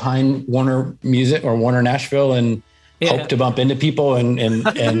shop behind Warner Music or Warner Nashville and hope to bump into people. And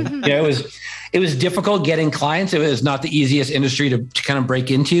it was difficult getting clients. It was not the easiest industry to kind of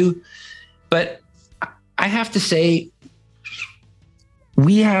break into. But I have to say,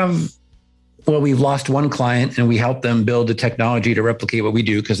 we've lost one client, and we helped them build a technology to replicate what we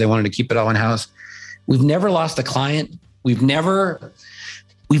do because they wanted to keep it all in-house. We've never lost a client. We've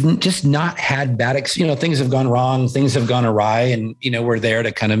just not had bad, things have gone wrong, things have gone awry, and, we're there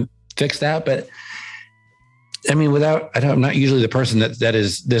to kind of fix that. But I mean, I'm not usually the person that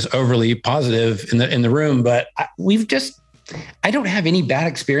is this overly positive in the room, but I don't have any bad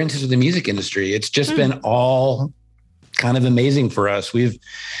experiences with the music industry. It's just been all kind of amazing for us.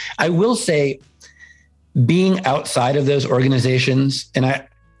 I will say, being outside of those organizations, and I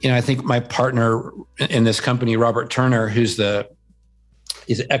think my partner in this company, Robert Turner, he's an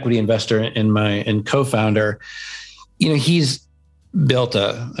equity investor and co-founder, he's built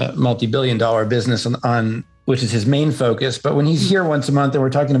a multi-billion-dollar business on which is his main focus. But when he's here once a month and we're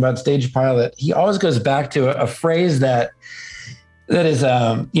talking about StagePilot, he always goes back to a phrase that is,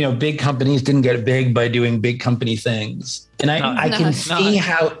 big companies didn't get big by doing big company things. And I can see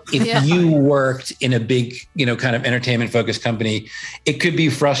how if you worked in a big, kind of entertainment focused company, it could be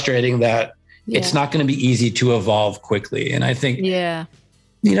frustrating that it's not going to be easy to evolve quickly. And I think,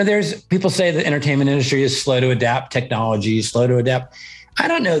 there's people say the entertainment industry is slow to adapt, technology is slow to adapt. I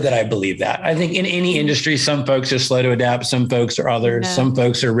don't know that I believe that. I think in any industry, some folks are slow to adapt. Some folks are others. Yeah. Some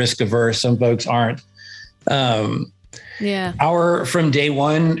folks are risk averse. Some folks aren't. From day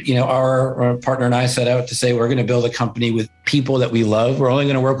one, our partner and I set out to say, we're going to build a company with people that we love. We're only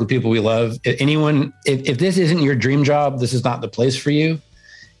going to work with people we love. If this isn't your dream job, this is not the place for you.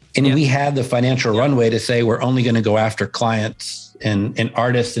 And we had the financial runway to say, we're only going to go after clients and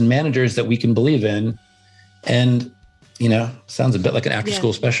artists and managers that we can believe in. And, sounds a bit like an after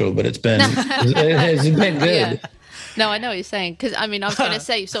school special, but it's been good. Yeah. No, I know what you're saying. Because, I was going to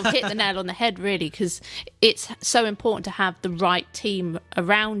say, you sort of hit the nail on the head, really, because it's so important to have the right team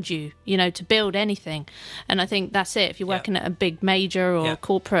around you, to build anything. And I think that's it. If you're working at a big major or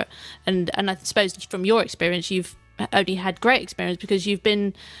corporate, and I suppose from your experience, you've only had great experience because you've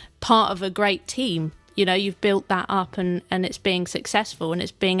been part of a great team. You've built that up and it's being successful and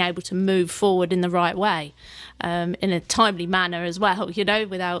it's being able to move forward in the right way, in a timely manner as well,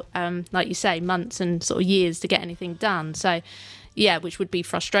 without, like you say, months and sort of years to get anything done. So, which would be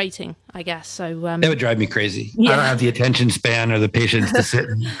frustrating, I guess. So that would drive me crazy. I don't have the attention span or the patience to sit.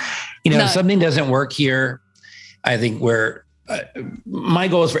 If something doesn't work here, I think my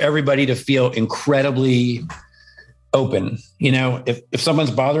goal is for everybody to feel incredibly open. If someone's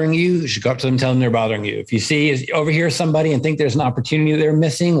bothering you should go up to them and tell them they're bothering you. If you overhear somebody and think there's an opportunity they're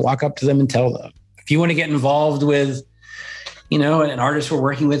missing, walk up to them and tell them. If you want to get involved with, an artist we're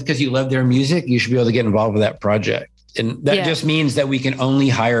working with because you love their music, you should be able to get involved with that project. And that just means that we can only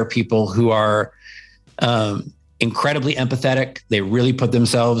hire people who are incredibly empathetic. They really put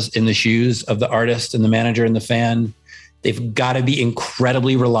themselves in the shoes of the artist and the manager and the fan. They've got to be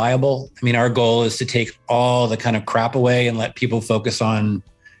incredibly reliable. Our goal is to take all the kind of crap away and let people focus on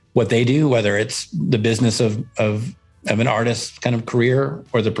what they do, whether it's the business of an artist's kind of career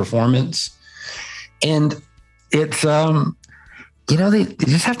or the performance. And it's, they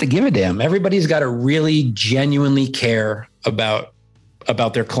just have to give a damn. Everybody's got to really genuinely care about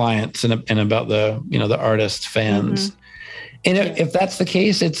their clients and about the artist fans. Mm-hmm. And if that's the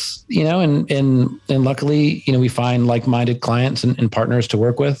case, it's, and luckily, we find like-minded clients and partners to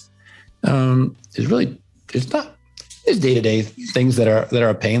work with. There's day-to-day things that are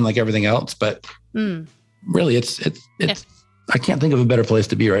a pain like everything else, but really it's I can't think of a better place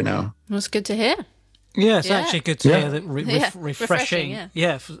to be right now. Well, it's good to hear. Yeah, it's actually good to hear that refreshing.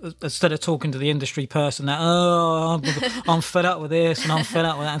 Instead of talking to the industry person that, I'm fed up with this and I'm fed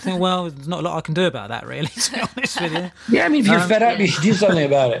up with that. I think, well, there's not a lot I can do about that, really, to be honest with you. Yeah, if you're fed up, you should do something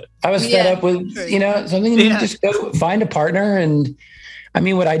about it. I was fed up with, something, you just go find a partner. And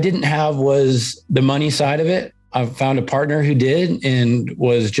what I didn't have was the money side of it. I found a partner who did and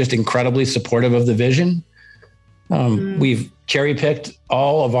was just incredibly supportive of the vision. We've cherry-picked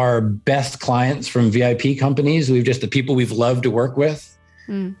all of our best clients from VIP companies. The people we've loved to work with.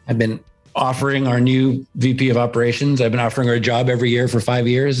 I've been offering our new VP of operations. I've been offering her a job every year for 5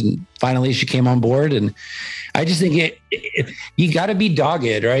 years. And finally she came on board. And I just think you got to be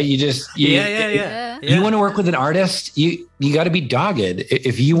dogged, right? You want to work with an artist, you got to be dogged.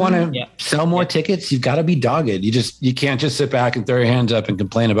 If you want to sell more tickets, you've got to be dogged. You can't just sit back and throw your hands up and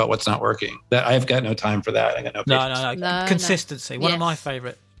complain about what's not working. I've got no time for that. I got no patience. No. Consistency. One of my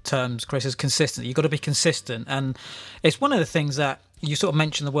favorite terms, Chris, is consistency. You've got to be consistent. And it's one of the things that you sort of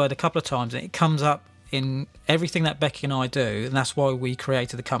mentioned the word a couple of times, and it comes up in everything that Becky and I do, and that's why we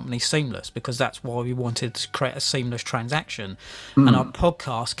created the company Seamless, because that's why we wanted to create a seamless transaction. And our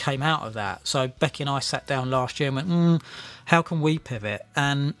podcast came out of that. So Becky and I sat down last year and went, how can we pivot?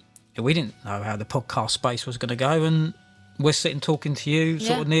 And we didn't know how the podcast space was going to go, and we're sitting talking to you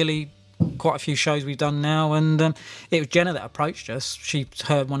sort of nearly quite a few shows we've done now, and it was Jenna that approached us. She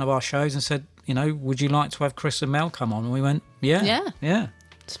heard one of our shows and said, would you like to have Chris and Mel come on? And we went, yeah.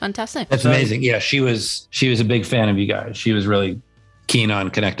 It's fantastic. That's amazing. Yeah, she was a big fan of you guys. She was really keen on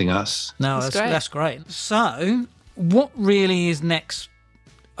connecting us. No, that's great. So, what really is next,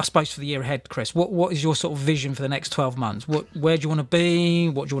 I suppose, for the year ahead, Chris? What is your sort of vision for the next 12 months? Where do you want to be?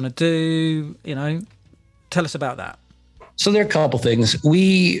 What do you want to do? You know, tell us about that. So there are a couple things.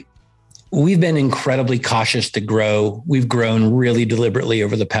 We've been incredibly cautious to grow. We've grown really deliberately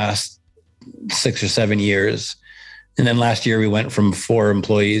over the past 6 or 7 years. And then last year we went from 4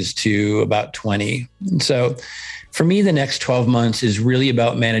 employees to about 20. And so for me, the next 12 months is really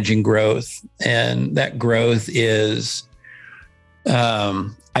about managing growth. And that growth is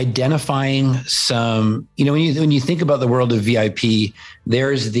identifying some, when you think about the world of VIP,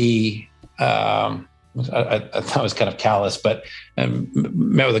 there's the, I thought it was kind of callous, but I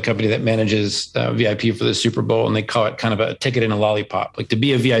met with a company that manages VIP for the Super Bowl, and they call it kind of a ticket and a lollipop. Like, to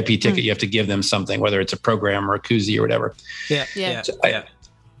be a VIP ticket, you have to give them something, whether it's a program or a koozie or whatever. Yeah. So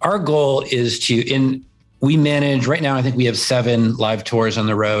our goal is we manage right now, I think we have 7 live tours on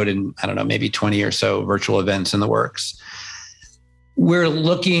the road and I don't know, maybe 20 or so virtual events in the works.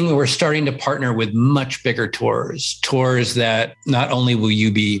 We're starting to partner with much bigger tours that not only will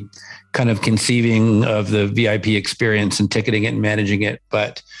you be kind of conceiving of the VIP experience and ticketing it and managing it,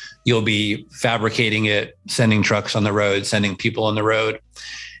 but you'll be fabricating it, sending trucks on the road, sending people on the road.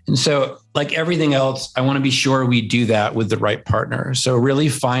 And so, like everything else, I want to be sure we do that with the right partner. So really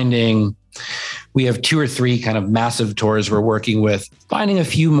we have 2 or 3 kind of massive tours we're working with, finding a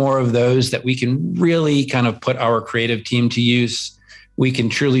few more of those that we can really kind of put our creative team to use. We can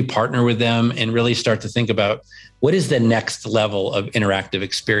truly partner with them and really start to think about what is the next level of interactive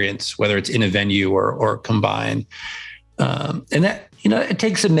experience, whether it's in a venue or combined. And that, it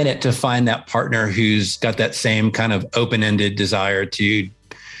takes a minute to find that partner who's got that same kind of open-ended desire to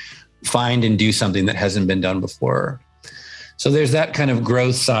find and do something that hasn't been done before. So there's that kind of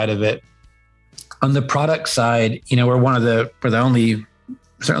growth side of it. On the product side, we're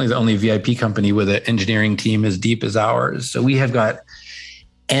certainly the only VIP company with an engineering team as deep as ours. So we have got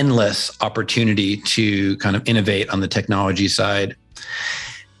endless opportunity to kind of innovate on the technology side.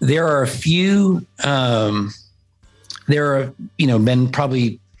 There are a few, been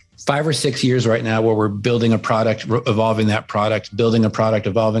probably 5 or 6 years right now where we're building a product, evolving that product, building a product,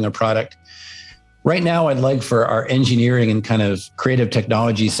 evolving a product. Right now, I'd like for our engineering and kind of creative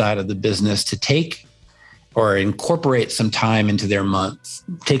technology side of the business to take or incorporate some time into their month,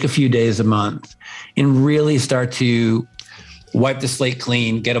 take a few days a month, and really start to wipe the slate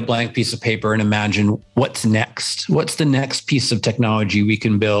clean, get a blank piece of paper, and imagine what's next. What's the next piece of technology we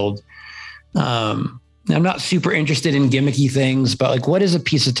can build? I'm not super interested in gimmicky things, but like, what is a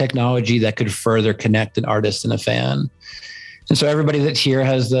piece of technology that could further connect an artist and a fan? And so everybody that's here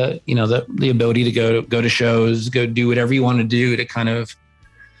has the ability to go to shows, go do whatever you want to do to kind of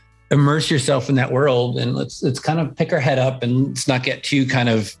immerse yourself in that world. And let's kind of pick our head up and let's not get too kind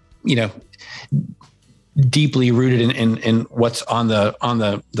of, deeply rooted in what's on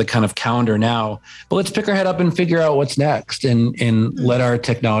the kind of calendar now, but let's pick our head up and figure out what's next and let our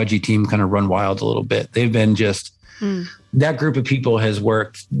technology team kind of run wild a little bit. They've been that group of people has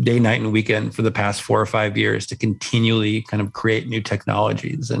worked day, night, and weekend for the past 4 or 5 years to continually kind of create new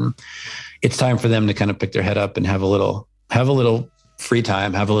technologies. And it's time for them to kind of pick their head up and have a little free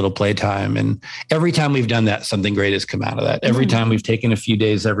time, have a little play time. And every time we've done that, something great has come out of that. Every time we've taken a few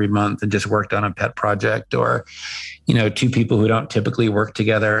days every month and just worked on a pet project, or, 2 people who don't typically work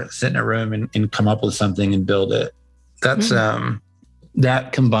together, sit in a room and come up with something and build it. That's,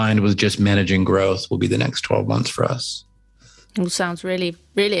 that combined with just managing growth will be the next 12 months for us. All sounds really,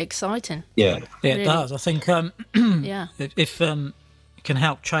 really exciting. Yeah. It does. I think, if it can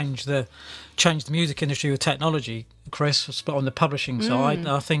help change the music industry with technology, Chris, but on the publishing side,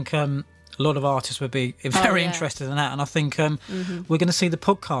 I think a lot of artists would be very interested in that. And I think we're going to see the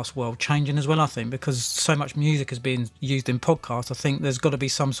podcast world changing as well, I think, because so much music is being used in podcasts. I think there's got to be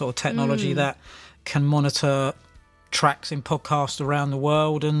some sort of technology that can monitor tracks in podcasts around the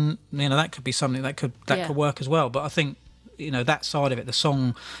world, and that could be something that could work as well. But I think that side of it, the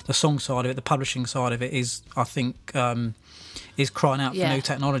song side of it, the publishing side of it is, I think, is crying out for new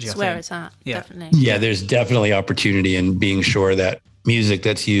technology. That's I think. where it's at, definitely. Yeah, there's definitely opportunity in being sure that music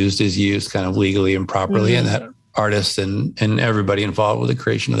that's used is used kind of legally and properly, and that artists and everybody involved with the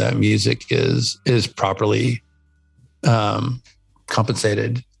creation of that music is properly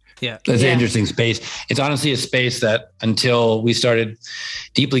compensated. Yeah, that's an interesting space. It's honestly a space that until we started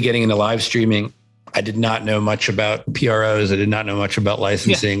deeply getting into live streaming, I did not know much about PROs. I did not know much about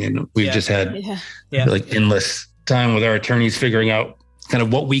licensing, and we've just had like endless time with our attorneys figuring out kind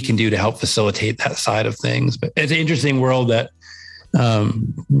of what we can do to help facilitate that side of things. But it's an interesting world that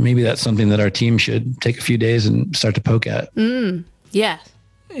maybe that's something that our team should take a few days and start to poke at. Yeah.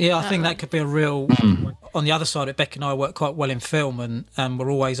 Yeah, I think that could be a real... On the other side of it, Becky and I work quite well in film, and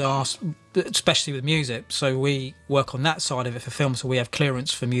we're always asked, especially with music, so we work on that side of it for film, so we have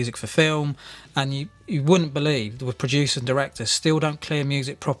clearance for music for film, and you wouldn't believe the producers and directors still don't clear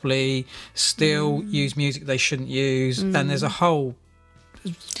music properly, still use music they shouldn't use, and there's a whole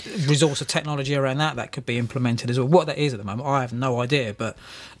resource of technology around that could be implemented as well. What that is at the moment, I have no idea, but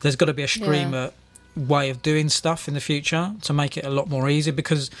there's got to be a streamer way of doing stuff in the future to make it a lot more easy,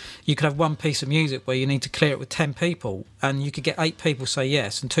 because you could have one piece of music where you need to clear it with 10 people and you could get 8 people say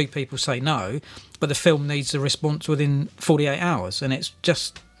yes and 2 people say no, but the film needs a response within 48 hours, and it's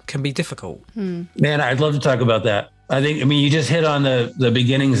just can be difficult. Man, I'd love to talk about that. I mean, you just hit on the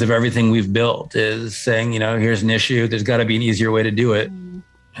beginnings of everything we've built, is saying, here's an issue, there's got to be an easier way to do it.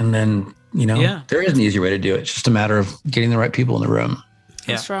 And then, there is an easier way to do it. It's just a matter of getting the right people in the room.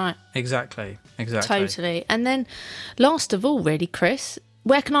 That's right. Exactly. Totally. And then last of all, really, Chris,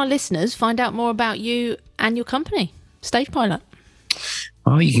 where can our listeners find out more about you and your company, StagePilot?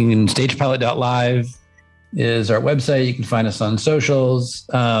 Well, you can, stagepilot.live is our website. You can find us on socials.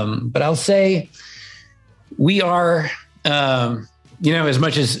 But I'll say we are, as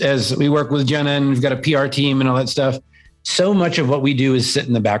much as we work with Jenna and we've got a PR team and all that stuff, so much of what we do is sit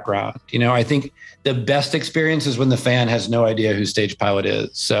in the background. I think the best experience is when the fan has no idea who StagePilot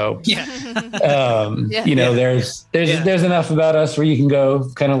is. So, there's enough about us where you can go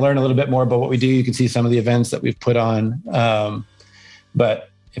kind of learn a little bit more about what we do. You can see some of the events that we've put on. But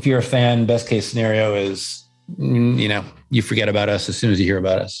if you're a fan, best case scenario is, you forget about us as soon as you hear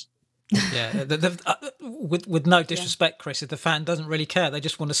about us. Yeah, with no disrespect, Chris, if the fan doesn't really care, they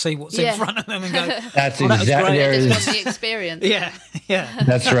just want to see what's in front of them and go, that's exactly they just want the experience. Yeah.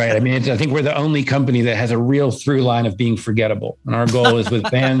 That's right. I mean, I think we're the only company that has a real through line of being forgettable. And our goal is with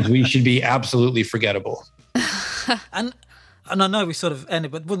fans, we should be absolutely forgettable. And I know we sort of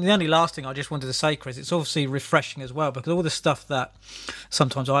ended, but the only last thing I just wanted to say, Chris, it's obviously refreshing as well, because all the stuff that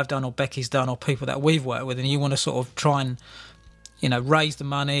sometimes I've done or Becky's done or people that we've worked with, and you want to sort of try and raise the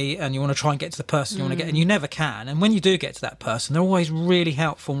money and you want to try and get to the person you want to get, and you never can. And when you do get to that person, they're always really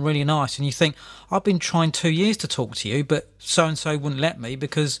helpful and really nice. And you think, I've been trying 2 years to talk to you, but so-and-so wouldn't let me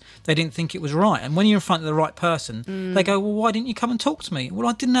because they didn't think it was right. And when you're in front of the right person, they go, well, why didn't you come and talk to me? Well,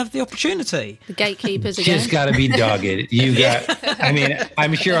 I didn't have the opportunity. The gatekeepers again. Just got to be dogged.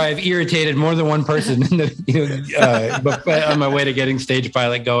 I'm sure I've irritated more than one person but on my way to getting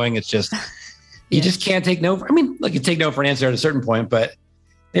StagePilot going. It's just... You just can't take no. You take no for an answer at a certain point, but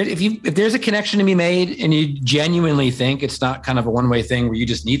if there's a connection to be made and you genuinely think it's not kind of a one-way thing where you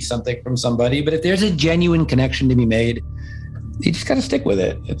just need something from somebody, but if there's a genuine connection to be made, you just got to stick with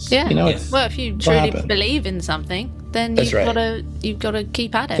it. Well, if you truly believe in something, then you've got to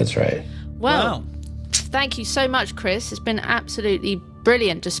keep at it. That's right. Well, thank you so much, Chris. It's been absolutely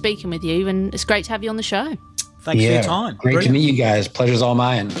brilliant just speaking with you, and it's great to have you on the show. Thanks for your time. Great to meet you guys. Pleasure's all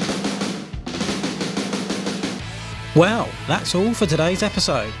mine. Well, that's all for today's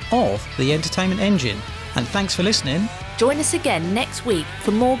episode of The Entertainment Engine, and thanks for listening. Join us again next week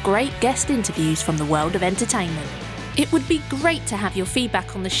for more great guest interviews from the world of entertainment. It would be great to have your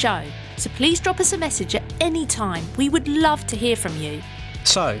feedback on the show, so please drop us a message at any time. We would love to hear from you.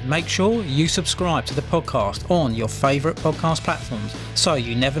 So make sure you subscribe to the podcast on your favourite podcast platforms so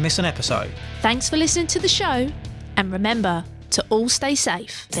you never miss an episode. Thanks for listening to the show, and remember to all stay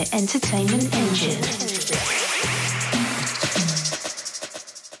safe. The Entertainment Engine.